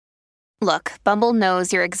Look, Bumble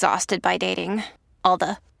knows you're exhausted by dating. All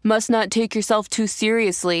the, must not take yourself too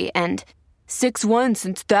seriously, and 6'1"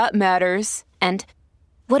 since that matters. And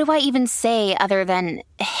what do I even say other than,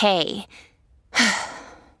 hey?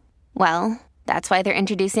 Well, that's why they're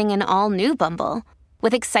introducing an all-new Bumble,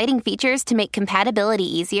 with exciting features to make compatibility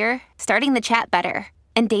easier, starting the chat better,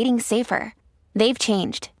 and dating safer. They've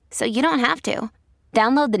changed, so you don't have to.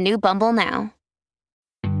 Download the new Bumble now.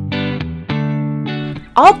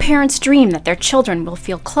 All parents dream that their children will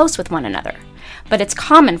feel close with one another, but it's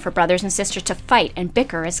common for brothers and sisters to fight and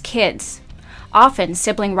bicker as kids. Often,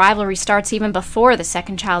 sibling rivalry starts even before the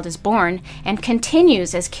second child is born and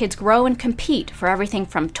continues as kids grow and compete for everything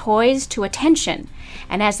from toys to attention,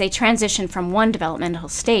 and as they transition from one developmental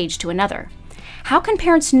stage to another. How can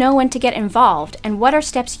parents know when to get involved, and what are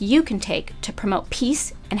steps you can take to promote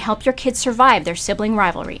peace and help your kids survive their sibling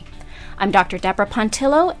rivalry? I'm Dr. Deborah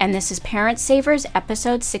Pontillo, and this is Parent Savers,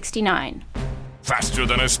 episode 69. Faster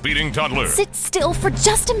than a speeding toddler. Sit still for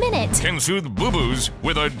just a minute. Can soothe boo-boos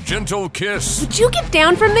with a gentle kiss. Would you get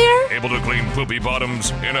down from there? Able to clean poopy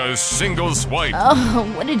bottoms in a single swipe. Oh,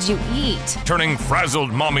 what did you eat? Turning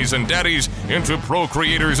frazzled mommies and daddies into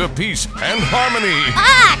procreators of peace and harmony.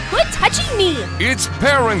 Ah, quit touching me! It's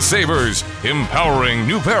Parent Savers, empowering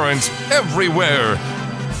new parents everywhere.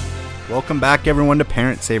 Welcome back, everyone, to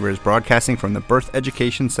Parent Savers, broadcasting from the Birth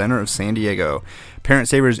Education Center of San Diego. Parent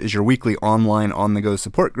Savers is your weekly online on-the-go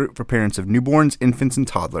support group for parents of newborns, infants, and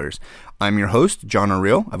toddlers. I'm your host, John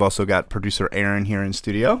O'Reilly. I've also got producer Erin here in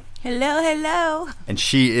studio. Hello. And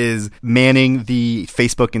she is manning the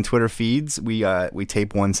Facebook and Twitter feeds. We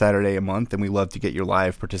tape one Saturday a month, and we love to get your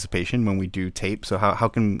live participation when we do tape. So how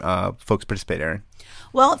can folks participate, Erin?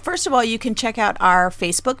 Well, first of all, you can check out our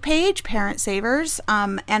Facebook page, Parent Savers,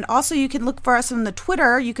 and also you can look for us on the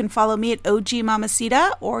Twitter. You can follow me at OG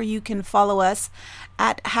Mamacita, or you can follow us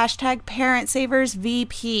at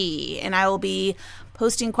 #ParentSaversVP, and I will be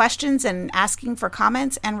posting questions and asking for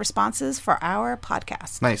comments and responses for our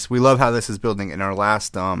podcast. Nice. We love how this is building. In our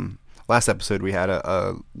last episode, we had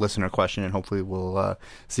a listener question, and hopefully we'll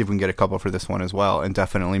see if we can get a couple for this one as well. And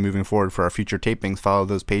definitely moving forward for our future tapings, follow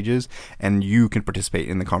those pages, and you can participate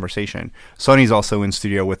in the conversation. Sonny's also in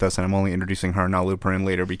studio with us, and I'm only introducing her, and I'll loop her in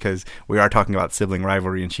later because we are talking about sibling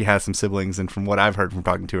rivalry, and she has some siblings, and from what I've heard from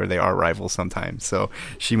talking to her, they are rivals sometimes. So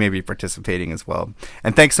she may be participating as well.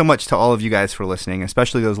 And thanks so much to all of you guys for listening,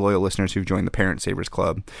 especially those loyal listeners who've joined the Parent Savers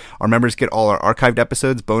Club. Our members get all our archived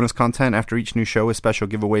episodes, bonus content after each new show with special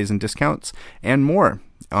giveaways and discounts, and more.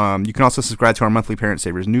 You can also subscribe to our monthly Parent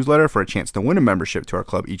Savers newsletter for a chance to win a membership to our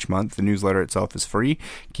club each month. The newsletter itself is free,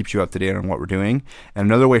 keeps you up to date on what we're doing. And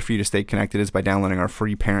another way for you to stay connected is by downloading our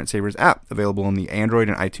free Parent Savers app, available in the Android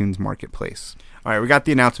and iTunes marketplace. All right, we got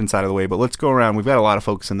the announcements out of the way, but let's go around. We've got a lot of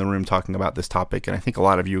folks in the room talking about this topic, and I think a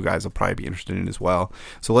lot of you guys will probably be interested in it as well.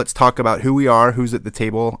 So let's talk about who we are, who's at the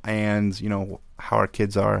table, and, how our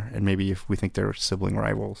kids are, and maybe if we think they're sibling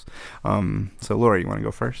rivals. So Lori, you want to go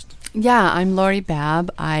first? Yeah, I'm Lori Babb.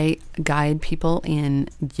 I guide people in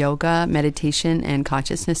yoga, meditation, and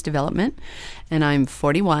consciousness development. And I'm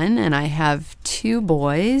 41, and I have two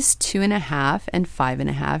boys, 2.5 and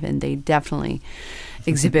 5.5, and they definitely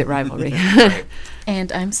exhibit rivalry.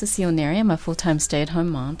 And I'm Cecile Neri. I'm a full-time stay-at-home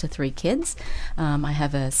mom to 3 kids. I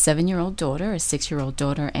have a 7-year-old daughter, a 6-year-old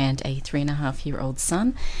daughter, and a 3.5-year-old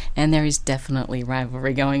son. And there is definitely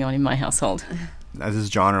rivalry going on in my household. This is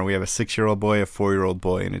genre. We have a 6-year-old boy, a 4-year-old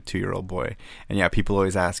boy, and a 2-year-old boy. And yeah, people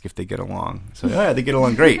always ask if they get along. So yeah, they get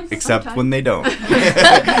along great, except when they don't.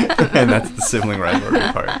 And that's the sibling rivalry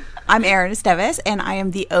part. I'm Erin Esteves, and I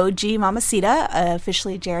am the OG Mamacita,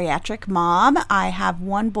 officially geriatric mom. I have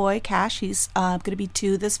one boy, Cash. He's going to be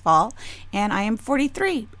 2 this fall, and I am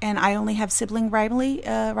 43, and I only have sibling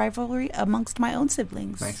rivalry amongst my own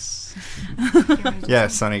siblings. Nice. Yeah,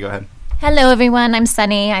 Sonny, go ahead. Hello, everyone. I'm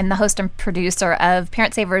Sunny. I'm the host and producer of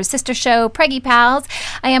Parent Savers' sister show, Preggy Pals.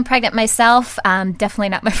 I am pregnant myself. Definitely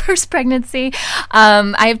not my first pregnancy.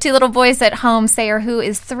 I have 2 little boys at home, Sayer, who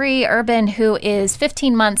is 3, Urban, who is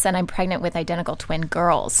 15 months, and I'm pregnant with identical twin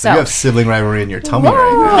girls. So you have sibling rivalry in your tummy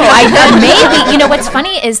right now. Maybe. What's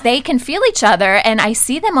funny is they can feel each other, and I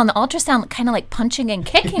see them on the ultrasound kind of like punching and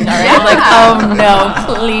kicking already. I'm like, oh, no,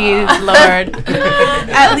 please, Lord.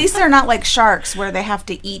 At least they're not like sharks where they have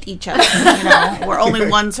to eat each other. Where only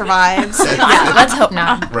one survives. Yeah, let's hope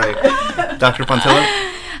not. Right. Dr. Pontillo?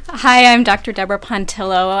 Hi, I'm Dr. Deborah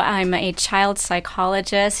Pontillo. I'm a child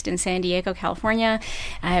psychologist in San Diego, California.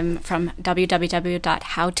 I'm from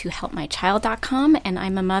www.howtohelpmychild.com, and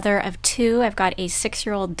I'm a mother of 2. I've got a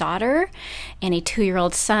 6-year-old daughter and a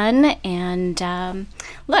 2-year-old son. And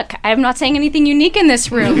look, I'm not saying anything unique in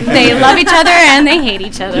this room. They love each other and they hate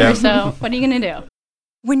each other. Yep. So what are you going to do?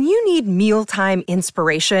 When you need mealtime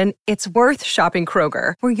inspiration, it's worth shopping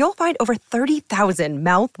Kroger, where you'll find over 30,000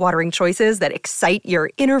 mouth-watering choices that excite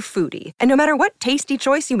your inner foodie. And no matter what tasty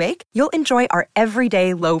choice you make, you'll enjoy our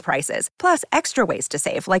everyday low prices, plus extra ways to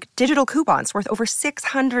save, like digital coupons worth over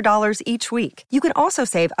 $600 each week. You can also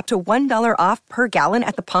save up to $1 off per gallon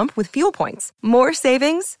at the pump with fuel points. More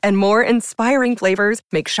savings and more inspiring flavors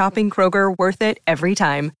make shopping Kroger worth it every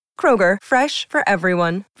time. Kroger, fresh for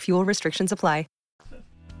everyone. Fuel restrictions apply.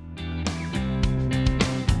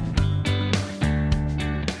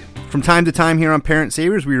 From time to time here on Parent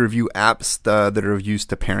Savers, we review apps that are of use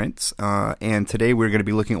to parents. And today we're going to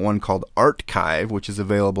be looking at one called Artkive, which is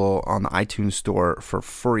available on the iTunes Store for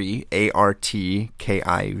free, ARTKIVE.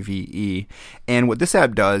 And what this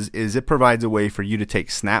app does is it provides a way for you to take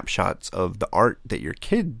snapshots of the art that your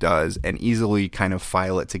kid does and easily kind of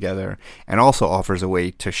file it together, and also offers a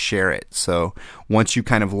way to share it. So once you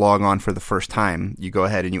kind of log on for the first time, you go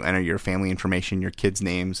ahead and you enter your family information, your kids'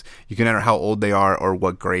 names. You can enter how old they are or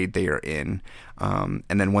what grade they are in. And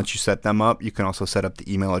then once you set them up, you can also set up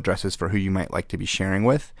the email addresses for who you might like to be sharing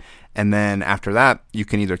with. And then after that, you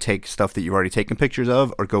can either take stuff that you've already taken pictures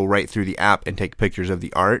of or go right through the app and take pictures of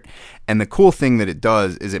the art. And the cool thing that it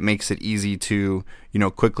does is it makes it easy to,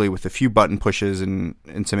 quickly with a few button pushes and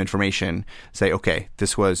some information say, okay,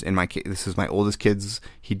 this is my oldest kid's.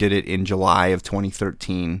 He did it in July of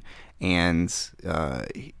 2013. And,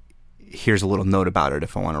 here's a little note about it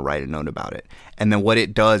if I want to write a note about it. And then what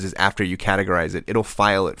it does is after you categorize it, it'll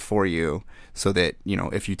file it for you so that,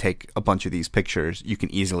 if you take a bunch of these pictures, you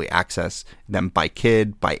can easily access them by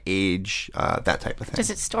kid, by age, that type of thing. Does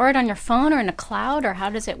it store it on your phone or in a cloud, or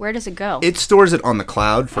where does it go? It stores it on the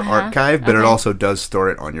cloud for Artkive, but it also does store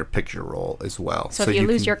it on your picture roll as well. So if you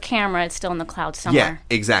lose your camera, it's still in the cloud somewhere.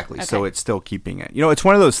 Yeah, exactly. Okay. So it's still keeping it. It's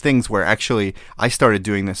one of those things where actually I started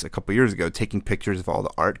doing this a couple years ago, taking pictures of all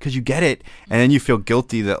the art, because you get it, and then you feel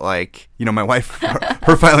guilty that, my wife,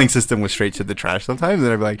 her filing system was straight to the trash sometimes,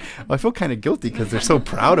 and I'd be like, I feel kind of guilty because they're so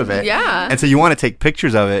proud of it. Yeah. And so you want to take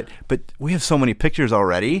pictures of it, but we have so many pictures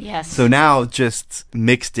already. Yes. So now just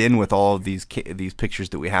mixed in with all of these pictures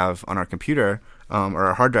that we have on our computer, or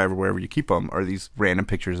our hard drive or wherever you keep them, are these random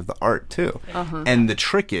pictures of the art too. And the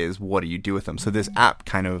trick is, what do you do with them? So this app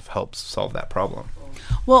kind of helps solve that problem.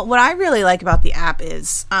 Well, what I really like about the app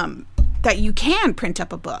is that you can print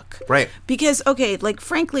up a book. Right. Because,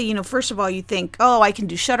 frankly, first of all, you think, I can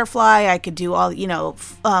do Shutterfly, I could do all,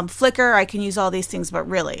 Flickr, I can use all these things. But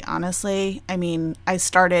really, honestly, I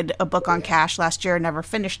started a book on cash last year and never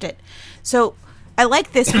finished it. So I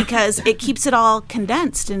like this because it keeps it all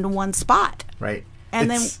condensed into one spot. Right.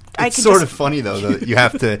 And it's then funny, though, that you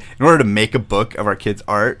have to, in order to make a book of our kids'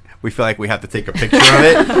 art, we feel like we have to take a picture of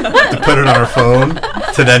it to put it on our phone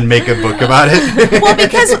to then make a book about it. Well,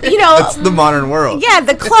 because, it's the modern world. Yeah,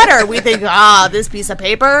 the clutter. We think, this piece of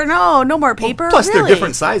paper. No more paper. Plus, really. they're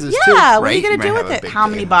different sizes, too. Yeah, right? what are you going to do might with have it? How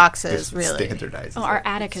many boxes, really? Standardized. Oh, our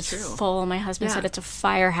attic is full. My husband said it's a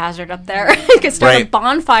fire hazard up there. You could start a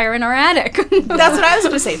bonfire in our attic. That's what I was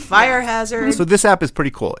going to say. Fire hazard. So this app is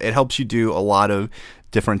pretty cool. It helps you do a lot of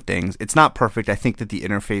different things. It's not perfect. I think that the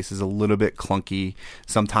interface is a little bit clunky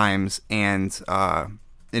sometimes, and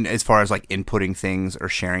as far as inputting things or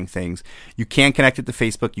sharing things, you can connect it to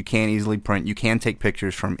Facebook. You can easily print. You can take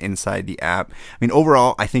pictures from inside the app.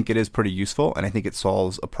 Overall, I think it is pretty useful, and I think it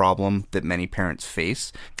solves a problem that many parents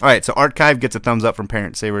face. All right, so Artkive gets a thumbs up from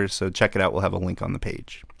Parent Savers, so check it out. We'll have a link on the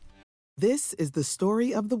page. This is the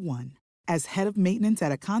story of the one. As head of maintenance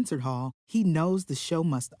at a concert hall, he knows the show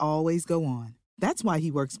must always go on. That's why he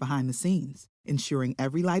works behind the scenes, ensuring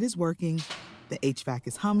every light is working, the HVAC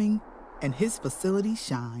is humming, and his facility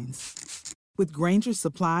shines. With Grainger's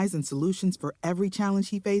supplies and solutions for every challenge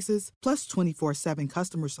he faces, plus 24/7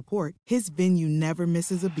 customer support, his venue never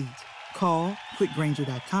misses a beat. Call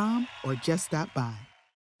quickgrainger.com or just stop by.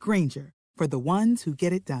 Grainger, for the ones who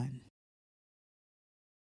get it done.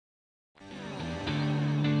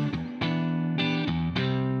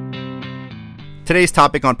 Today's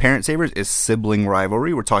topic on Parent Savers is sibling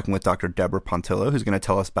rivalry. We're talking with Dr. Deborah Pontillo, who's going to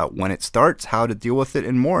tell us about when it starts, how to deal with it,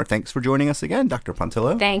 and more. Thanks for joining us again, Dr.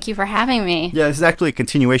 Pontillo. Thank you for having me. Yeah, this is actually a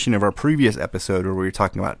continuation of our previous episode where we were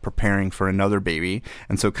talking about preparing for another baby,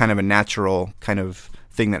 and so kind of a natural kind of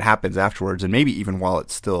thing that happens afterwards, and maybe even while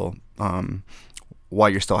it's still, while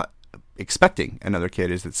you're still expecting another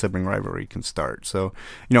kid is that sibling rivalry can start. So,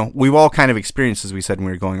 we've all kind of experienced, as we said when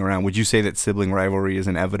we were going around. Would you say that sibling rivalry is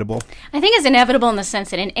inevitable? I think it's inevitable in the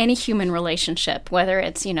sense that in any human relationship, whether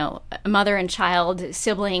it's, mother and child,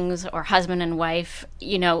 siblings, or husband and wife,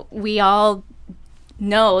 we all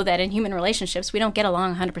know that in human relationships we don't get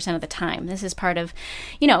along 100% of the time. This is part of,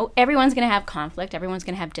 everyone's going to have conflict, everyone's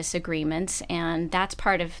going to have disagreements, and that's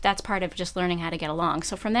part of just learning how to get along.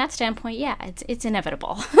 So from that standpoint, yeah, it's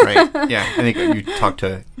inevitable. Right. Yeah. I think you talk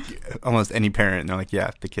to almost any parent and they're like, yeah,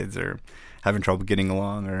 the kids are having trouble getting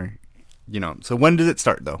along, or so when does it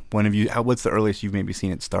start, though? What's the earliest you've maybe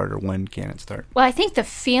seen it start, or when can it start? Well, I think the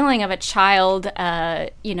feeling of a child,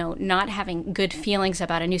 not having good feelings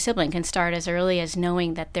about a new sibling can start as early as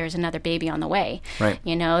knowing that there's another baby on the way. Right.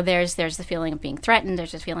 There's the feeling of being threatened.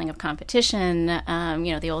 There's this feeling of competition.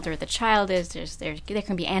 The older the child is, there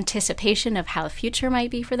can be anticipation of how the future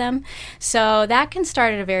might be for them. So that can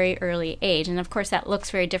start at a very early age. And, of course, that looks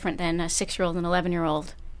very different than a 6-year-old and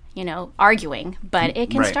 11-year-old arguing, but it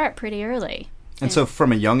can start pretty early. And so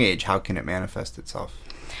from a young age, how can it manifest itself?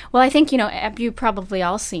 Well, I think, you've probably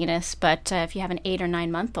all seen this, but if you have an 8 or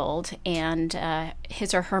 9 month old and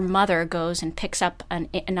his or her mother goes and picks up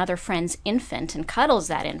another friend's infant and cuddles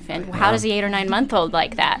that infant, how does the 8 or 9 month old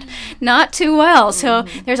like that? Not too well. So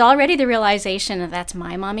there's already the realization that that's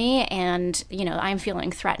my mommy, and, I'm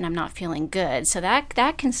feeling threatened, I'm not feeling good. So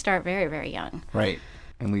that can start very, very young. Right.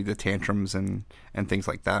 And lead to tantrums and things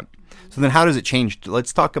like that. So then how does it change?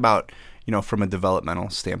 Let's talk about, from a developmental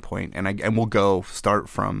standpoint, and we'll start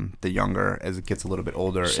from the younger as it gets a little bit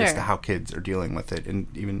older as to how kids are dealing with it, and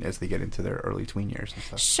even as they get into their early tween years and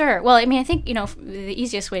stuff. Sure. Well, I think, the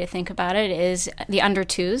easiest way to think about it is the under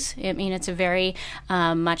twos. It's a very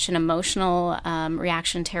much an emotional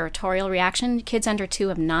reaction, territorial reaction. Kids under 2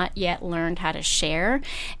 have not yet learned how to share,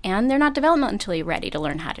 and they're not developmentally ready to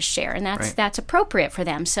learn how to share, and that's appropriate for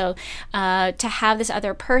them. So to have this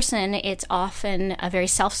other person, it's often a very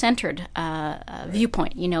self-centered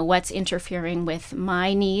viewpoint. What's interfering with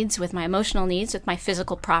my needs, with my emotional needs, with my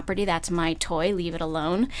physical property. That's my toy. Leave it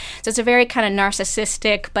alone. So it's a very kind of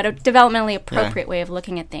narcissistic, but a developmentally appropriate way of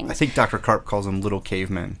looking at things. I think Dr. Karp calls them little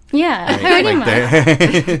cavemen. Yeah.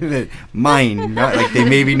 Right? Mine. Not like they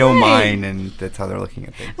maybe know mine, and that's how they're looking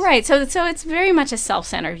at things. Right. So it's very much a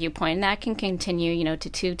self-centered viewpoint, and that can continue, to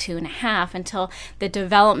 2.5 until the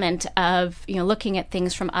development of, looking at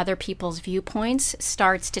things from other people's viewpoints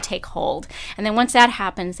starts to take hold. And then once that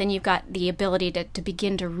happens, then you've got the ability to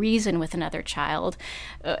begin to reason with another child,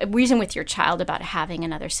 reason with your child about having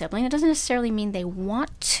another sibling. It doesn't necessarily mean they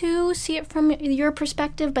want to see it from your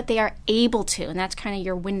perspective, but they are able to, and that's kind of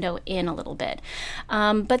your window in a little bit.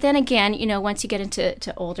 But then again, once you get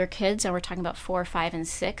into older kids, and we're talking about 4, 5, and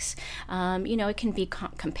 6, it can be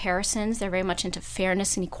comparisons. They're very much into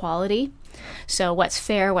fairness and equality. So what's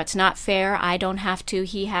fair, what's not fair, I don't have to,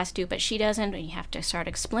 he has to, but she doesn't. And you have to start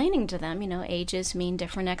explaining to them, ages mean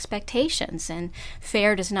different expectations, and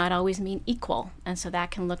fair does not always mean equal. And so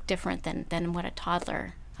that can look different than what a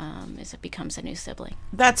toddler as it becomes a new sibling.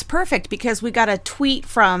 That's perfect, because we got a tweet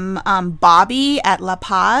from Bobby at La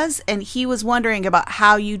Paz, and he was wondering about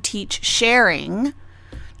how you teach sharing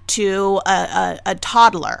to a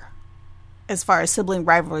toddler. As far as sibling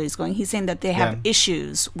rivalry is going, he's saying that they have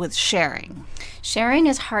issues with sharing. Sharing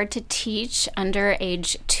is hard to teach under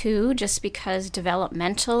age 2 just because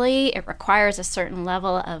developmentally it requires a certain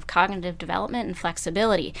level of cognitive development and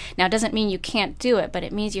flexibility. Now, it doesn't mean you can't do it, but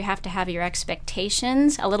it means you have to have your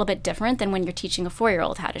expectations a little bit different than when you're teaching a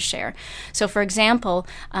 4-year-old how to share. So, for example,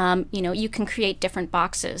 you can create different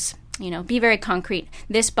boxes. Be very concrete.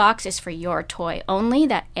 This box is for your toy only,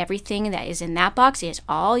 that everything that is in that box is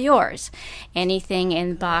all yours. Anything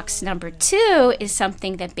in box number 2 is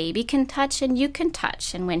something that baby can touch and you can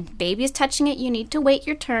touch. And when baby is touching it, you need to wait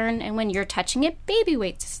your turn. And when you're touching it, baby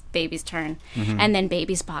waits baby's turn. Mm-hmm. And then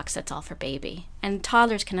baby's box, that's all for baby. And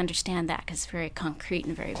toddlers can understand that because it's very concrete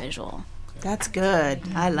and very visual. That's good.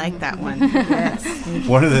 I like that one. Yes.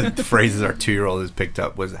 One of the phrases our 2-year-old has picked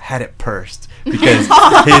up was "had it first," because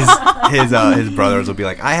his brothers will be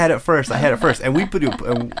like, "I had it first, and we put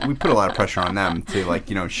a lot of pressure on them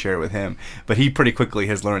to share with him. But he pretty quickly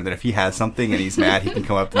has learned that if he has something and he's mad, he can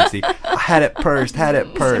come up and see, "I had it first."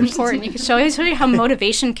 It's important. You can show you how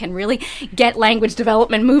motivation can really get language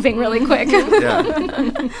development moving really quick.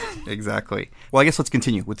 Yeah, exactly. Well, I guess let's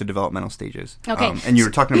continue with the developmental stages. Okay. And you were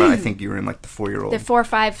talking about, I think you were in the 4-year-old. The 4 or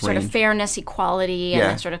 5 sort of fairness, equality,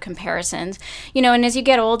 and sort of comparisons. And as you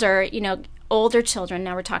get older, older children,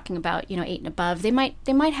 now we're talking about 8 and above, they might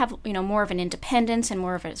have more of an independence and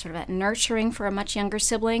more of a sort of a nurturing for a much younger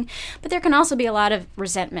sibling, but there can also be a lot of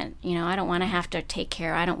resentment. I don't want to have to take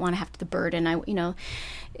care, I don't want to have the burden,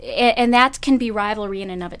 and that can be rivalry in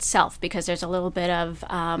and of itself, because there's a little bit of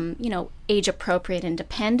age appropriate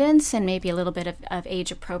independence and maybe a little bit of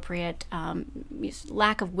age appropriate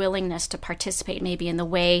lack of willingness to participate maybe in the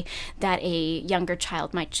way that a younger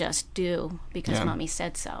child might just do because mommy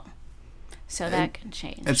said so. So that can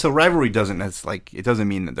change. And so rivalry doesn't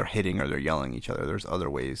mean that they're hitting or they're yelling at each other. There's other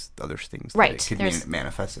ways, other things that it could mean it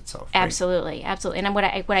manifests itself. Right? Absolutely. And what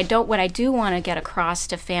I do want to get across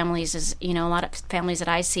to families is, a lot of families that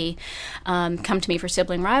I see come to me for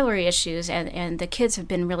sibling rivalry issues, and the kids have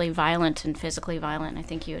been really violent and physically violent. I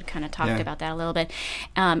think you had kind of talked about that a little bit,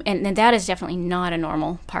 and that is definitely not a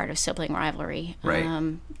normal part of sibling rivalry.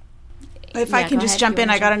 Right. If I can just jump in,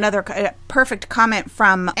 I got another perfect comment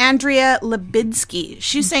from Andrea Lebidsky.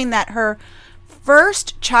 She's saying that her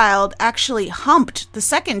first child actually humped the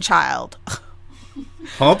second child.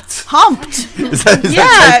 Humped? Is that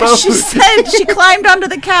typo? She said she climbed onto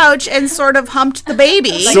the couch and sort of humped the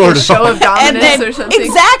baby. Like a show of dominance or something?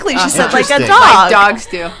 Exactly. She said like a dog. Like dogs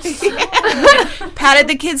do. Patted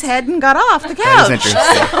the kid's head and got off the couch. That is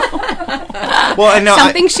interesting. Well, I know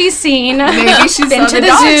something she's seen. Maybe she's been to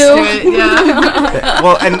the zoo.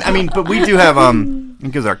 Well, and I mean, but we do have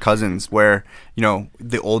because our cousins where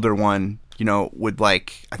the older one would I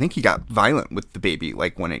think he got violent with the baby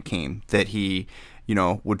when it came that he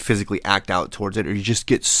would physically act out towards it, or you just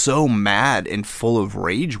get so mad and full of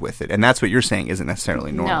rage with it. And that's what you're saying isn't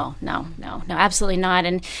necessarily normal. No, absolutely not.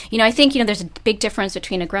 And, I think, there's a big difference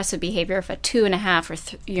between aggressive behavior. If a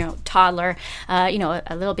 2.5 or toddler,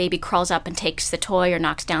 a little baby crawls up and takes the toy or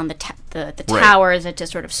knocks down the towers to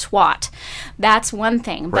sort of swat. That's one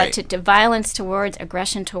thing. But to violence towards,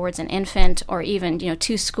 aggression towards an infant, or even,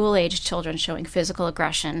 2 school-age children showing physical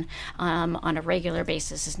aggression on a regular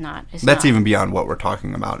basis is not. That's even beyond what we're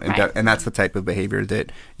talking about, and that's the type of behavior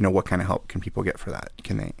that what kind of help can people get for that?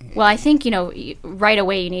 Can they? Well, I think right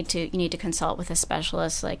away you need to consult with a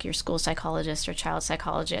specialist like your school psychologist or child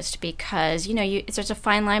psychologist, because there's a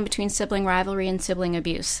fine line between sibling rivalry and sibling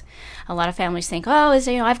abuse. A lot of families think,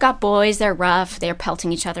 I've got boys, they're rough, they're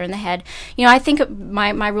pelting each other in the head. I think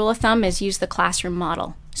my rule of thumb is use the classroom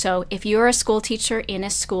model. So if you're a school teacher in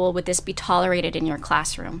a school, would this be tolerated in your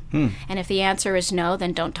classroom? And if the answer is no,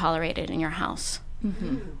 then don't tolerate it in your house.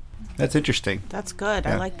 Mm-hmm. That's interesting. That's good.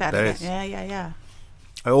 Yeah, I like that. That is. Yeah.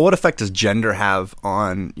 What effect does gender have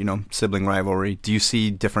on, sibling rivalry? Do you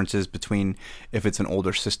see differences between if it's an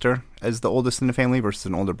older sister as the oldest in the family versus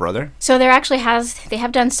an older brother? So they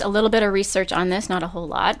have done a little bit of research on this, not a whole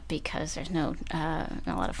lot because there's not a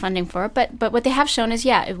lot of funding for it. But what they have shown is,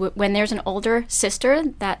 when there's an older sister,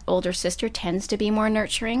 that older sister tends to be more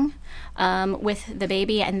nurturing with the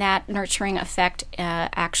baby, and that nurturing effect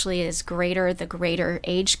actually is greater the greater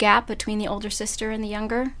age gap between the older sister and the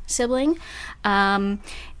younger sibling.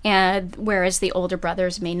 And whereas the older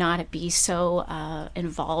brothers may not be so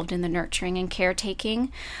involved in the nurturing and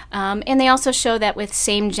caretaking. And they also show that with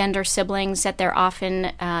same-gender siblings that there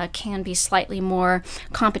often can be slightly more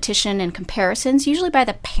competition and comparisons, usually by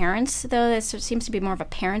the parents, though this seems to be more of a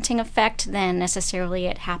parenting effect than necessarily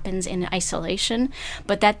it happens in isolation.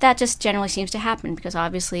 But that just generally seems to happen because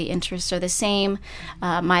obviously interests are the same.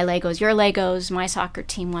 My Legos, your Legos, my soccer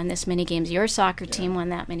team won this many games, your soccer team won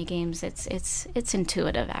that many games. It's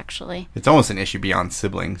intuitive. Actually, it's almost an issue beyond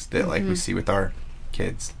siblings that we see with our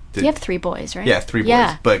kids. You have 3 boys, right? Yeah, 3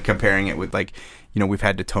 boys. But comparing it with we've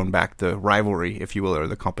had to tone back the rivalry, if you will, or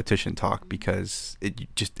the competition talk because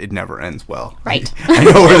it never ends well. Right. I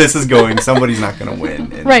know where this is going. Somebody's not going to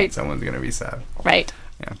win, and someone's going to be sad. Right.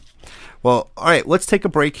 Yeah. Well, all right, let's take a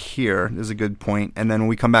break here. This is a good point. And then when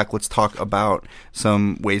we come back, let's talk about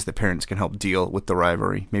some ways that parents can help deal with the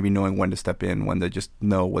rivalry, maybe knowing when to step in, when to just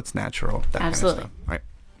know what's natural, that Absolutely. kind of stuff. All right.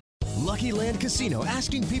 Lucky Land Casino,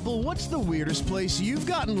 asking people, what's the weirdest place you've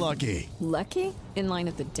gotten lucky? Lucky? In line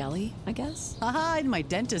at the deli, I guess? Aha, in my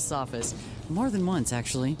dentist's office. More than once,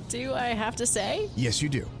 actually. Do I have to say? Yes, you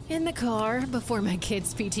do. In the car before my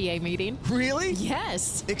kids' PTA meeting. Really?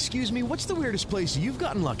 Yes. Excuse me, what's the weirdest place you've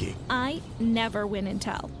gotten lucky? I never win and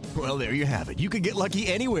tell. Well, there you have it. You can get lucky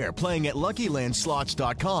anywhere, playing at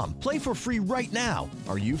LuckyLandSlots.com. Play for free right now.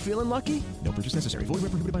 Are you feeling lucky? No purchase necessary. Void where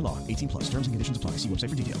prohibited by law. 18+. Terms and conditions apply. See website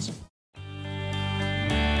for details.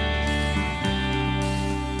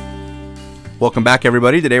 Welcome back,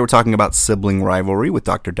 everybody. Today we're talking about sibling rivalry with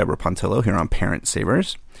Dr. Deborah Pontillo here on Parent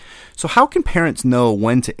Savers. So how can parents know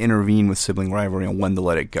when to intervene with sibling rivalry and when to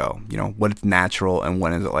let it go? When it's natural and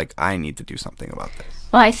when is it I need to do something about this?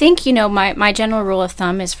 Well, I think, my general rule of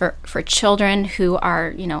thumb is for children who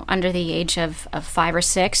are, under the age of 5 or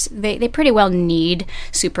 6, they pretty well need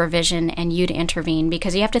supervision and you to intervene,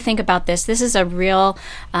 because you have to think about this. This is a real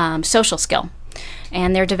social skill.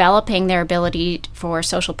 And they're developing their ability for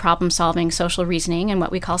social problem solving, social reasoning, and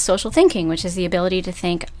what we call social thinking, which is the ability to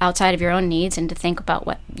think outside of your own needs and to think about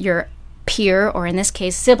what your peer, or in this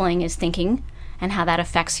case, sibling, is thinking and how that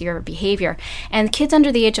affects your behavior. And kids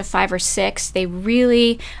under the age of 5 or 6, they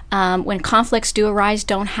really, when conflicts do arise,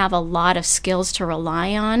 don't have a lot of skills to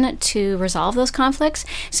rely on to resolve those conflicts.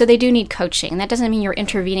 So they do need coaching. And that doesn't mean you're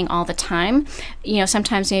intervening all the time.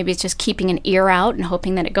 Sometimes maybe it's just keeping an ear out and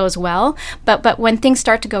hoping that it goes well. But when things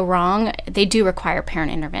start to go wrong, they do require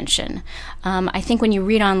parent intervention. I think when you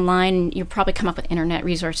read online, you probably come up with internet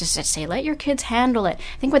resources that say, let your kids handle it.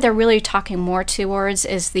 I think what they're really talking more towards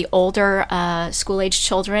is the older school-age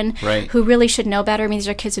children, right, who really should know better. I mean, these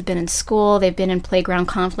are kids who've been in school, they've been in playground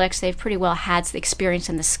conflicts, they've pretty well had the experience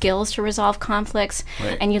and the skills to resolve conflicts,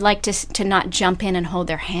 right, and you'd like to not jump in and hold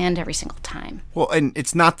their hand every single time. Well, and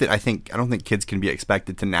it's not that I don't think kids can be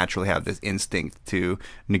expected to naturally have this instinct to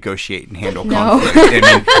negotiate and handle conflict. I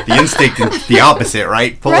mean, the instinct is the opposite,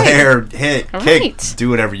 right? Pull hair, hit, kick, do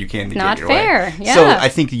whatever you can to not get your fair. way. Yeah. So I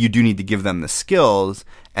think you do need to give them the skills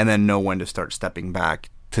and then know when to start stepping back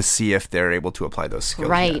to see if they're able to apply those skills.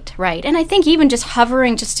 Right. And I think even just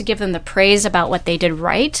hovering just to give them the praise about what they did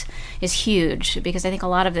right is huge, because I think a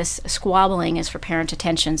lot of this squabbling is for parent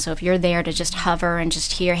attention. So if you're there to just hover and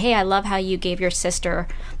just hear, hey, I love how you gave your sister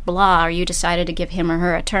blah, or you decided to give him or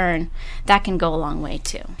her a turn, that can go a long way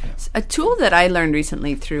too. A tool that I learned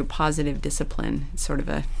recently through Positive Discipline, sort of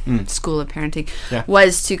a school of parenting,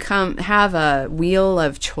 was to have a wheel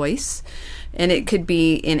of choice. And it could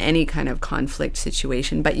be in any kind of conflict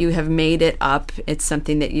situation, but you have made it up. It's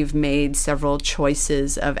something that you've made several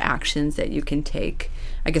choices of actions that you can take.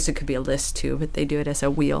 I guess it could be a list too, but they do it as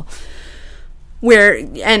a wheel.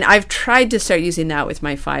 And I've tried to start using that with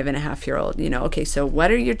my 5.5-year-old, okay, so what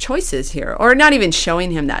are your choices here? Or not even showing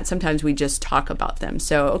him that. Sometimes we just talk about them.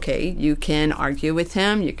 So, okay, you can argue with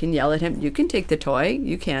him, you can yell at him, you can take the toy,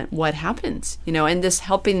 you can't. What happens? And just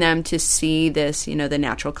helping them to see this, the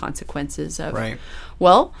natural consequences of,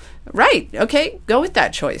 okay, go with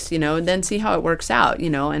that choice, and then see how it works out,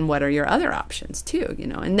 and what are your other options too,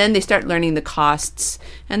 and then they start learning the costs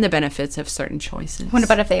and the benefits of certain choices. What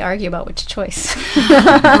about if they argue about which choice?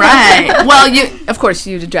 Right. Well, of course,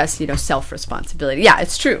 you address, self-responsibility. Yeah,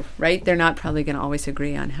 it's true, right? They're not probably going to always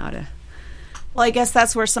agree on how to. Well, I guess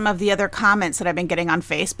that's where some of the other comments that I've been getting on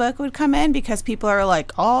Facebook would come in, because people are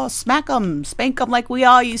like, oh, smack them, spank them like we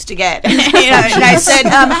all used to get. And I said,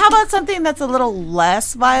 how about something that's a little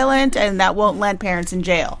less violent and that won't land parents in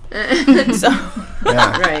jail?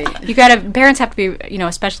 Right. Parents have to be,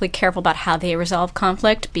 especially careful about how they resolve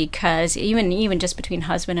conflict, because even just between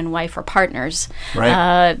husband and wife or partners,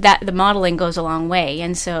 that the modeling goes a long way.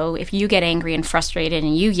 And so if you get angry and frustrated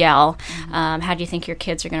and you yell, how do you think your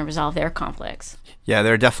kids are going to resolve their conflicts? Yeah,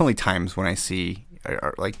 there are definitely times when I see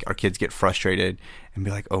our kids get frustrated and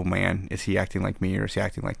be like, oh man, is he acting like me or is he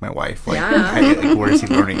acting like my wife? Where is he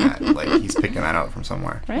learning that? He's picking that out from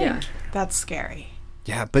somewhere. Right. Yeah. That's scary.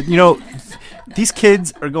 Yeah, but these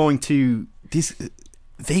kids are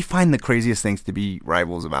they find the craziest things to be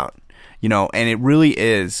rivals about, and it really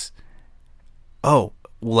is,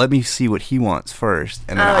 let me see what he wants first,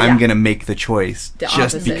 and then I'm going to make the choice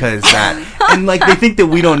just because that. And they think that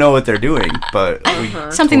we don't know what they're doing, but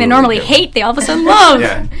something they normally hate, they all of a sudden love.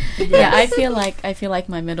 Yeah, I feel like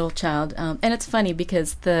my middle child, and it's funny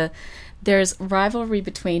because there's rivalry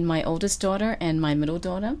between my oldest daughter and my middle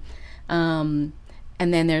daughter.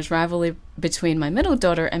 And then there's rivalry between my middle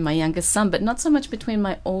daughter and my youngest son, but not so much between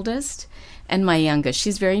my oldest and my youngest.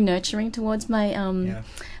 She's very nurturing towards my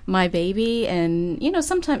my baby, and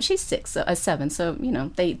sometimes she's 7, so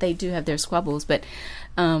they do have their squabbles, but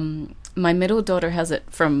my middle daughter has it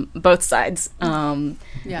from both sides.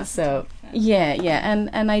 So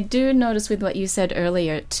and I do notice with what you said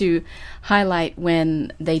earlier to highlight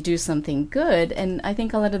when they do something good, and I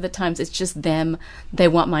think a lot of the times it's just them, they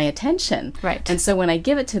want my attention, right? And so when I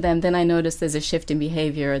give it to them, then I notice there's a shift in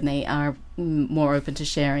behavior and they are more open to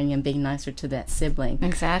sharing and being nicer to that sibling.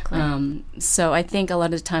 Exactly. So I think a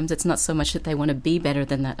lot of times it's not so much that they want to be better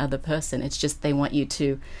than that other person, it's just they want you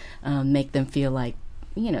to make them feel like,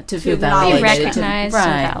 to feel validated. Recognized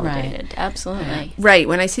and validated. Right. Absolutely. Right.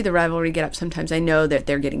 When I see the rivalry get up, sometimes I know that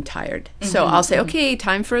they're getting tired. So I'll say, okay,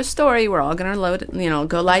 time for a story. We're all going to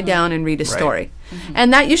go lie down and read a story.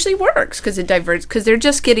 And that usually works because it diverts, because they're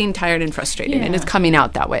just getting tired and frustrated, and it's coming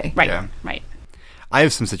out that way. Right. Yeah. Right. I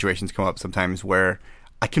have some situations come up sometimes where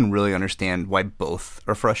I can really understand why both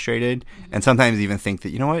are frustrated, and sometimes even think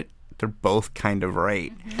that, you know what, they're both kind of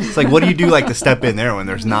right. It's like, what do you do like to step in there when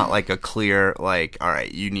there's not like a clear, like, all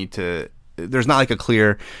right, you need to, there's not like a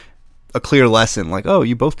clear lesson, like, oh,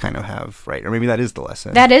 you both kind of have, right? Or maybe that is the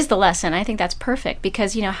lesson. That is the lesson. I think that's perfect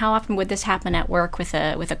because, you know, how often would this happen at work with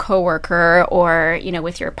a coworker or, you know,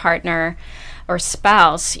 with your partner or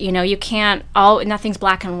spouse? You know, you can't, nothing's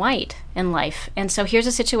black and white in life. And so here's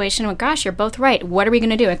a situation where, gosh, you're both right. What are we going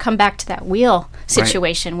to do? And come back to that wheel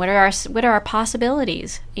situation. Right. What are our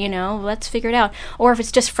possibilities? You know, let's figure it out. Or if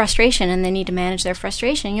it's just frustration and they need to manage their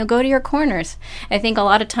frustration, you'll go to your corners. I think a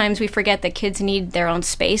lot of times we forget that kids need their own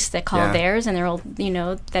space they call theirs, and their own, you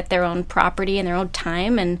know, that their own property and their own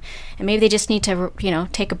time, and maybe they just need to, you know,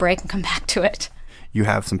 take a break and come back to it. You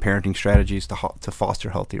have some parenting strategies to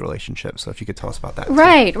foster healthy relationships. So if you could tell us about that.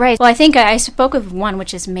 Right. Well, I think I spoke of one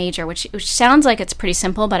which is major, which sounds like it's pretty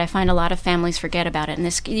simple, but I find a lot of families forget about it. And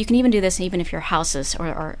this, you can even do this even if your house is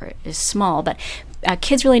or is small, but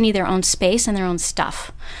kids really need their own space and their own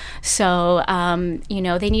stuff. So, you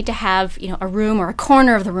know, they need to have, you know, a room or a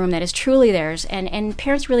corner of the room that is truly theirs. And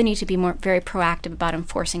parents really need to be very proactive about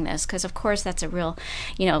enforcing this because, of course, that's a real,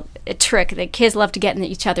 you know, a trick that kids love to get in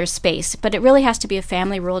each other's space. But it really has to be a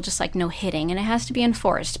family rule, just like no hitting. And it has to be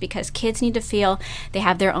enforced because kids need to feel they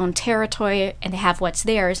have their own territory and they have what's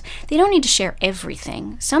theirs. They don't need to share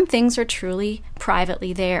everything. Some things are truly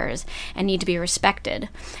privately theirs and need to be respected.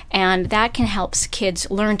 And that can help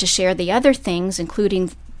kids learn to share the other things,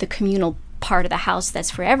 including the communal part of the house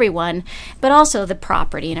that's for everyone, but also the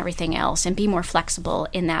property and everything else, and be more flexible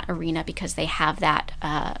in that arena because they have that,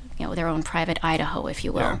 you know, their own private Idaho, if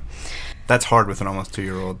you will. Yeah. That's hard with an almost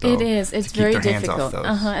 2-year-old, though. It is. It's very difficult.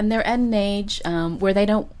 And they're at an age where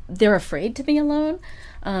they're afraid to be alone.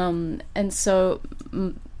 And so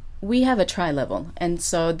we have a tri-level, and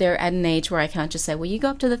so they're at an age where I can't just say, well, you go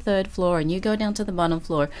up to the 3rd floor and you go down to the bottom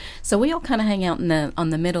floor. So we all kind of hang out on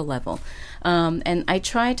the middle level. And I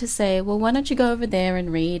try to say, well, why don't you go over there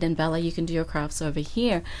and read, and Bella, you can do your crafts over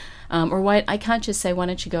here. Or why I can't just say, why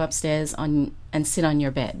don't you go upstairs and sit on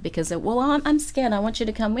your bed? Because, well, I'm scared. I want you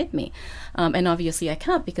to come with me. And obviously I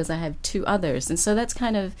can't because I have 2 others. And so that's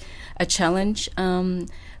kind of a challenge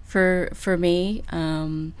for me.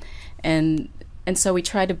 And so we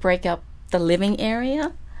try to break up the living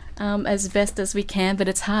area as best as we can, but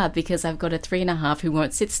it's hard because I've got a 3.5 who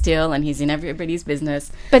won't sit still and he's in everybody's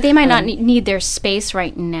business. But they might not need their space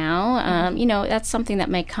right now. You know, that's something that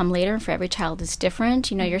might come later. For every child is different.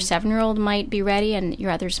 You know, your 7-year-old might be ready and your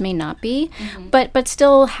others may not be, but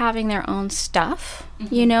still having their own stuff.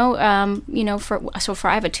 You know, I have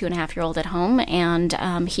a 2.5-year-old at home,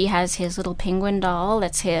 and he has his little penguin doll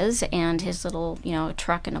that's his, and his little, you know,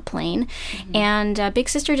 truck and a plane, and big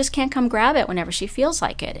sister just can't come grab it whenever she feels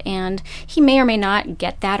like it, and he may or may not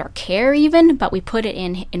get that or care even, but we put it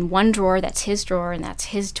in one drawer that's his drawer, and that's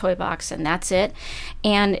his toy box, and that's it,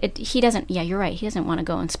 and he doesn't. Yeah, you're right. He doesn't want to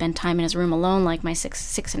go and spend time in his room alone like my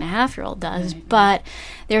 6.5-year-old does, but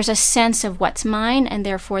there's a sense of what's mine, and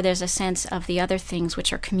therefore there's a sense of the other things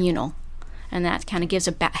which are communal, and that kind of gives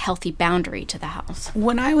a healthy boundary to the house.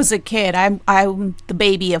 When I was a kid, I'm the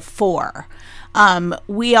baby of 4.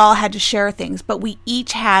 We all had to share things, but we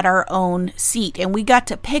each had our own seat, and we got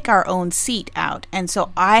to pick our own seat out. And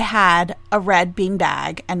so I had a red bean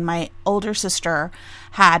bag, and my older sister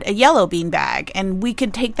had a yellow bean bag, and we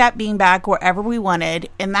could take that bean bag wherever we wanted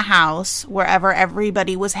in the house, wherever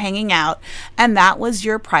everybody was hanging out, and that was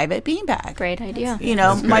your private bean bag. Great idea. You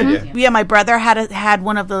know, my brother had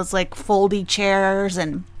one of those like foldy chairs,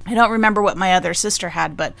 and I don't remember what my other sister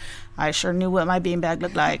had, but I sure knew what my beanbag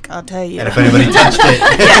looked like, I'll tell you. And if anybody touched it,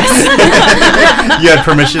 you had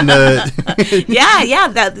permission to...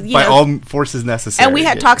 yeah. all forces necessary. And we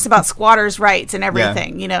had talks about squatters' rights and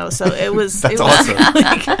everything, you know, so it was... That's awesome.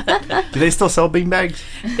 Do they still sell beanbags?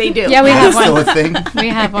 They do. Yeah, we have one. Still a thing? We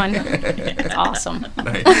have one. It's awesome.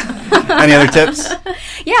 Nice. Any other tips?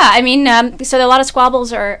 Yeah, I mean, so a lot of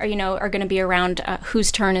squabbles are going to be around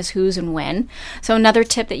whose turn is whose and when. So another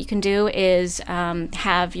tip that you can do is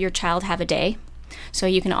have your child have a day. So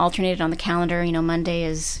you can alternate it on the calendar. You know, Monday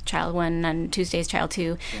is child 1 and Tuesday is child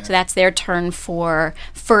 2. Yeah. So that's their turn for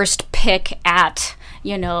first pick at,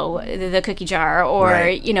 you know, the cookie jar, or,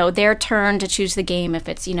 you know, their turn to choose the game if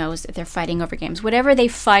it's, you know, if they're fighting over games. Whatever they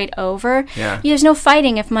fight over, there's no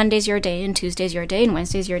fighting if Monday's your day and Tuesday's your day and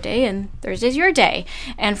Wednesday's your day and Thursday's your day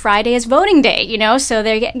and Friday is voting day, you know. So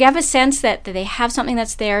they have a sense that they have something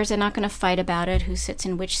that's theirs. They're not going to fight about it, who sits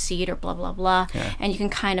in which seat or blah, blah, blah. Yeah. And you can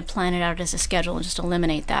kind of plan it out as a schedule and just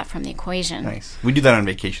eliminate that from the equation. Nice. We do that on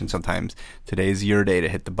vacation sometimes. Today's your day to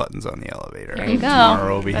hit the buttons on the elevator. There you go.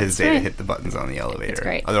 Tomorrow will be his day to hit the buttons on the elevator. elevator.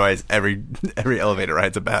 great. Otherwise, every elevator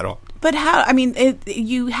ride's a battle. But how? I mean,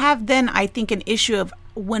 you have then, I think, an issue of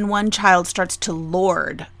when one child starts to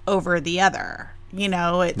lord over the other. You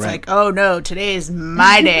know, it's like, oh no, today is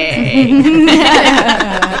my day.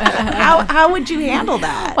 How would you handle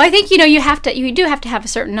that? Well, I think, you do have to have a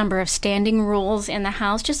certain number of standing rules in the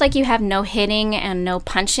house, just like you have no hitting and no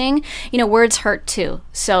punching. Words hurt too.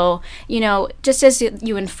 So, just as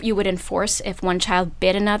you would enforce if one child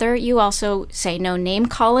bit another, you also say no name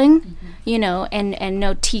calling, and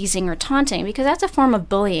no teasing or taunting, because that's a form of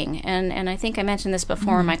bullying. And I think I mentioned this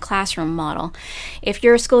before in my classroom model. If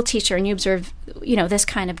you're a school teacher and you observe, this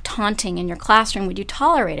kind of taunting in your classroom, would you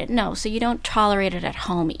tolerate it? No. So you don't tolerate it at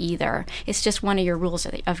home either. It's just one of your rules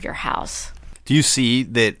of your house. Do you see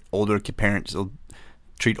that older parents will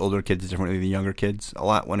treat older kids differently than younger kids a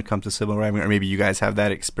lot when it comes to sibling rivalry? Or maybe you guys have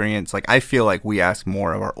that experience. Like, I feel like we ask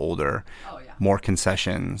more of our older, more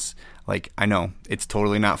concessions. Like, I know it's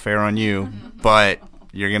totally not fair on you, but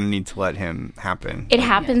you're going to need to let him happen. It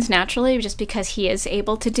happens naturally just because he is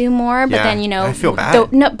able to do more. But then, I feel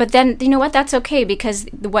bad. But then, you know what? That's okay, because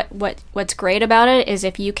what's great about it is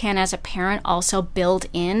if you can, as a parent, also build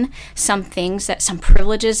in some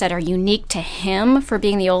privileges that are unique to him for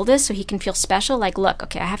being the oldest, so he can feel special. Like, look,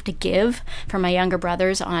 okay, I have to give for my younger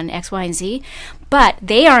brothers on X, Y, and Z, but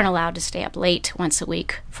they aren't allowed to stay up late once a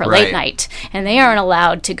week for late night, and they aren't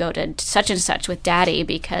allowed to go to such and such with daddy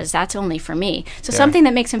because that's only for me. So something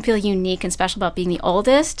that makes him feel unique and special about being the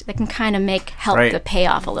oldest, that can kind of help the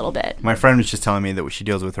payoff a little bit. My friend was just telling me that she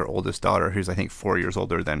deals with her oldest daughter, who's I think 4 years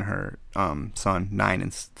older than her son, 9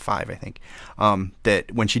 and 5, I think.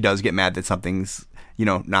 That when she does get mad that something's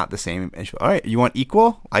not the same, and she'll, all right, you want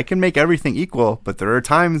equal? I can make everything equal, but there are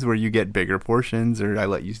times where you get bigger portions, or I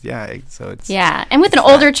let you. So it's and with an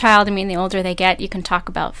older child, I mean, the older they get, you can talk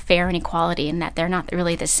about fair and equality, and that they're not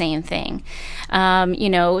really the same thing.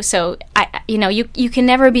 So you can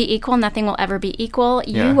never be equal. Nothing will ever be equal.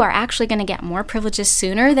 You are actually going to get more privileges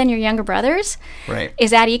sooner than your younger brothers. Right? Is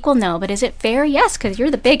that equal? No, but is it fair? Yes, because you're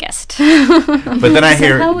the biggest. But then I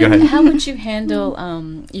hear. How would you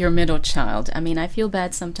handle your middle child? I mean, I feel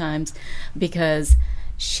bad sometimes because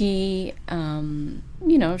she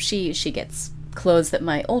gets clothes that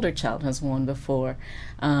my older child has worn before,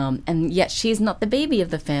 and yet she's not the baby of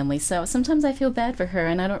the family. So sometimes I feel bad for her,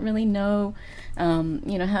 and I don't really know,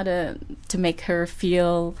 how to make her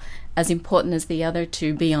feel as important as the other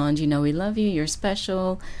two beyond, we love you, you're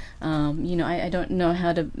special. I don't know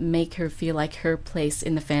how to make her feel like her place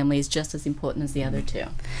in the family is just as important as the other two.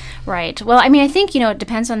 Right. Well, I mean, I think, it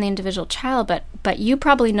depends on the individual child, but you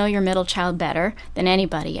probably know your middle child better than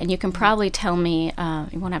anybody, and you can probably tell me,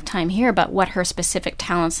 we won't have time here, but what her specific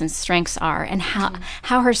talents and strengths are, and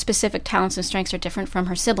how her specific talents and strengths are different from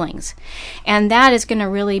her siblings. And that is going to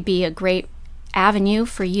really be a great avenue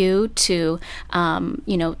for you to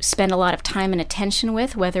spend a lot of time and attention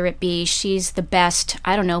with, whether it be she's the best,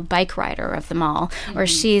 bike rider of them all, or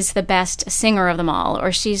she's the best singer of them all, or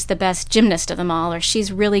she's the best gymnast of them all, or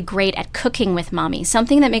she's really great at cooking with mommy,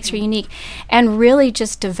 something that makes her unique, and really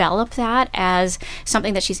just develop that as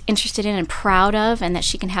something that she's interested in and proud of, and that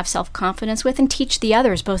she can have self-confidence with, and teach the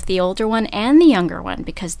others, both the older one and the younger one,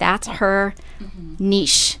 because that's her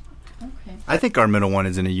niche. I think our middle one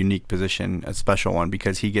is in a unique position, a special one,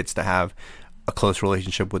 because he gets to have a close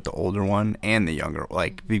relationship with the older one and the younger,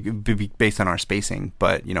 like based on our spacing.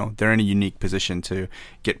 But they're in a unique position to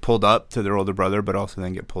get pulled up to their older brother, but also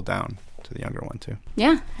then get pulled down to the younger one too.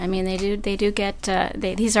 Yeah, I mean they do get.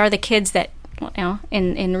 These are the kids that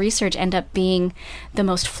in research end up being the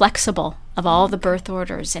most flexible of all the birth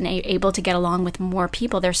orders and able to get along with more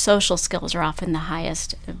people. Their social skills are often the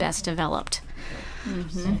highest, best developed.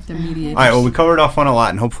 The mediators. All right, well, we covered off on a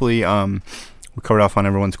lot, and hopefully we covered off on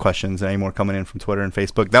everyone's questions. Any more coming in from Twitter and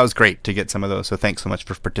Facebook? That was great to get some of those, so thanks so much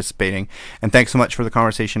for participating. And thanks so much for the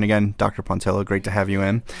conversation again, Dr. Pontillo. Great to have you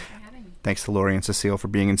in. Thanks to Lori and Cecile for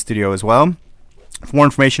being in studio as well. For more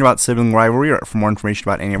information about sibling rivalry, or for more information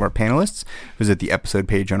about any of our panelists, visit the episode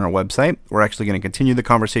page on our website. We're actually going to continue the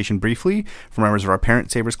conversation briefly for members of our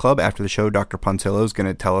Parent Savers Club. After the show, Dr. Pontillo is going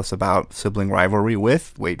to tell us about sibling rivalry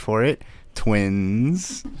with, wait for it,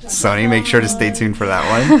 twins. Sonny, make sure to stay tuned for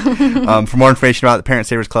that one. For more information about the Parent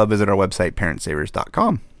Savers Club, visit our website,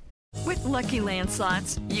 parentsavers.com. With Lucky Land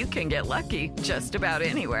Slots, you can get lucky just about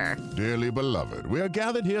anywhere. Dearly beloved, we are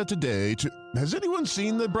gathered here today to... Has anyone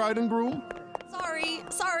seen the bride and groom?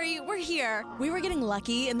 Sorry, we're here. We were getting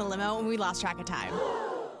lucky in the limo and we lost track of time.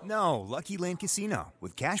 No, Lucky Land Casino,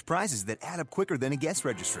 with cash prizes that add up quicker than a guest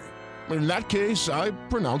registry. In that case, I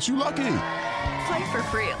pronounce you lucky. Play for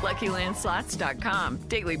free at LuckyLandSlots.com.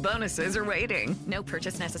 Daily bonuses are waiting. No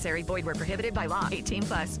purchase necessary. Void where prohibited by law.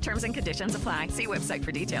 18+. Terms and conditions apply. See website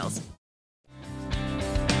for details.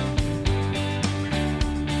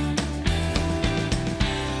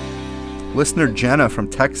 Listener Jenna from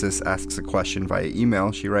Texas asks a question via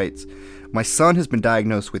email. She writes, "My son has been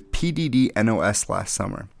diagnosed with PDD-NOS last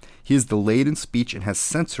summer. He is delayed in speech and has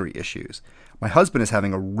sensory issues. My husband is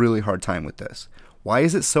having a really hard time with this. Why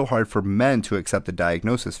is it so hard for men to accept a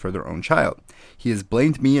diagnosis for their own child? He has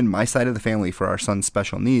blamed me and my side of the family for our son's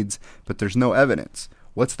special needs, but there's no evidence.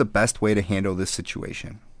 What's the best way to handle this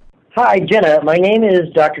situation?" Hi, Jenna. My name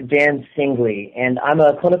is Dr. Dan Singley, and I'm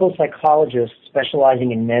a clinical psychologist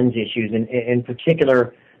specializing in men's issues, in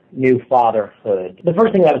particular, new fatherhood. The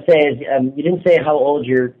first thing I would say is you didn't say how old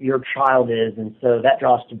your child is, and so that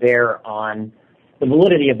draws to bear on the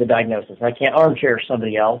validity of the diagnosis. I can't armchair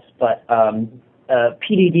somebody else, but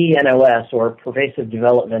PDD-NOS, or pervasive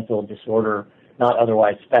developmental disorder not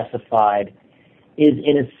otherwise specified, is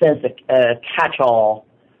in a sense a catch-all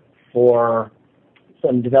for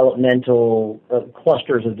some developmental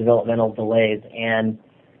clusters of developmental delays, and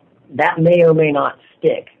that may or may not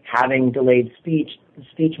stick. Having delayed speech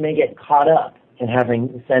may get caught up, and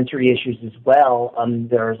having sensory issues as well.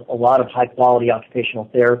 There's a lot of high-quality occupational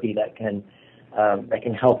therapy that can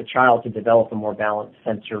help a child to develop a more balanced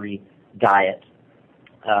sensory diet.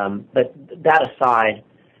 But that aside,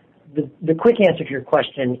 the quick answer to your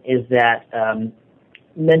question is that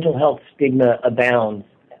mental health stigma abounds,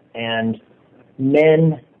 and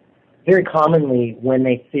men very commonly, when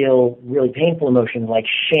they feel really painful emotions like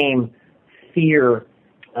shame, fear,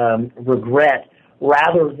 regret,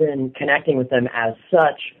 rather than connecting with them as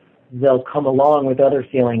such, they'll come along with other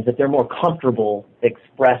feelings that they're more comfortable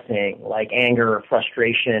expressing, like anger,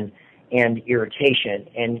 frustration, and irritation.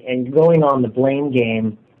 And going on the blame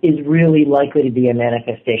game is really likely to be a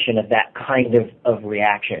manifestation of that kind of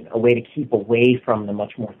reaction, a way to keep away from the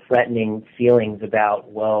much more threatening feelings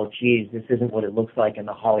about, well, geez, this isn't what it looks like in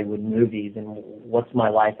the Hollywood movies, and what's my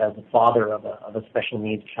life as a father of a special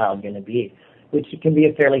needs child going to be, which can be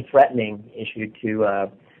a fairly threatening issue to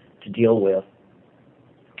deal with.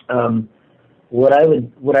 What I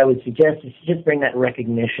would suggest is to just bring that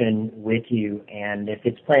recognition with you, and if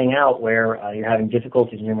it's playing out where you're having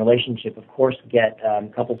difficulties in your relationship, of course, get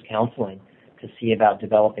couples counseling to see about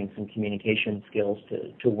developing some communication skills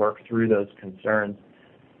to work through those concerns.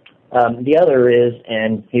 The other is,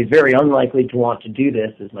 and he's very unlikely to want to do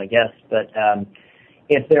this, is my guess, but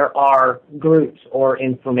if there are groups or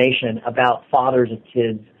information about fathers of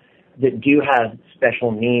kids that do have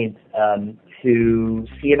special needs, to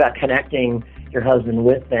see about connecting your husband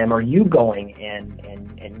with them, or you going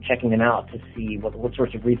and checking them out to see what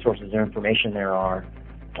sorts of resources or information there are,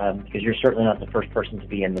 because you're certainly not the first person to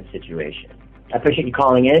be in this situation. I appreciate you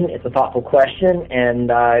calling in. It's a thoughtful question,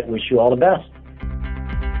 and I wish you all the best.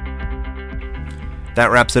 That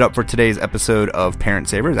wraps it up for today's episode of Parent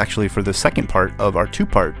Savers, actually for the second part of our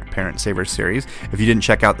two-part Parent Savers series. If you didn't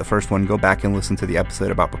check out the first one, go back and listen to the episode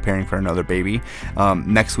about preparing for another baby.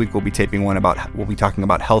 Next week we'll be taping one we'll be talking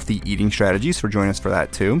about healthy eating strategies, so join us for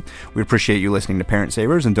that too. We appreciate you listening to Parent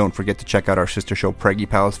Savers, and don't forget to check out our sister show Preggy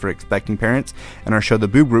Pals for expecting parents, and our show The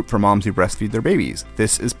Boob Group for moms who breastfeed their babies.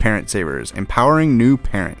 This is Parent Savers, empowering new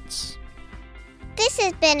parents. This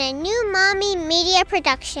has been a New Mommy Media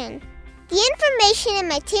production. The information and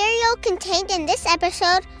material contained in this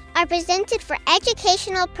episode are presented for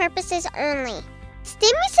educational purposes only.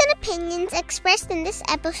 Statements and opinions expressed in this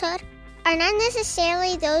episode are not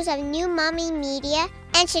necessarily those of New Mommy Media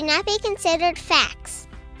and should not be considered facts.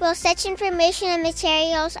 While such information and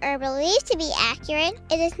materials are believed to be accurate,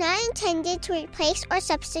 it is not intended to replace or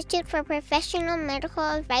substitute for professional medical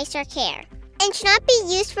advice or care, and should not be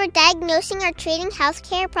used for diagnosing or treating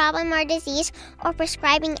healthcare problem or disease or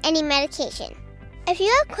prescribing any medication. If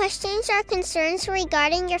you have questions or concerns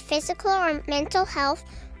regarding your physical or mental health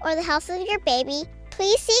or the health of your baby,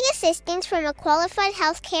 please seek assistance from a qualified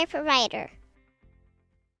healthcare provider.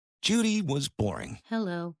 Judy was boring.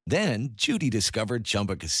 Hello. Then Judy discovered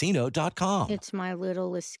ChumbaCasino.com. It's my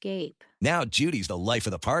little escape. Now Judy's the life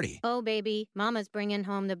of the party. Oh, baby, mama's bringing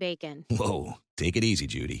home the bacon. Whoa, take it easy,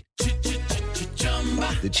 Judy.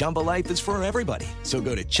 The Chumba life is for everybody. So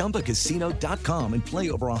go to ChumbaCasino.com and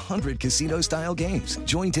play over 100 casino-style games.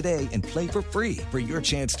 Join today and play for free for your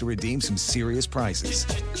chance to redeem some serious prizes.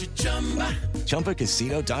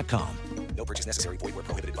 ChumbaCasino.com. No purchase necessary. Void where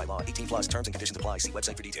prohibited by law. 18+ terms and conditions apply. See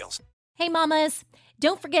website for details. Hey mamas,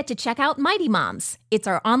 don't forget to check out Mighty Moms. It's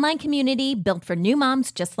our online community built for new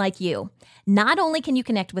moms just like you. Not only can you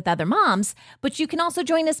connect with other moms, but you can also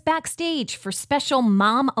join us backstage for special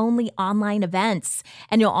mom-only online events.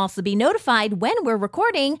 And you'll also be notified when we're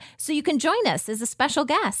recording so you can join us as a special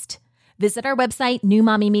guest. Visit our website,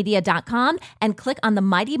 newmommymedia.com, and click on the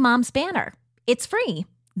Mighty Moms banner. It's free.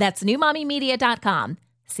 That's newmommymedia.com.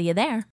 See you there.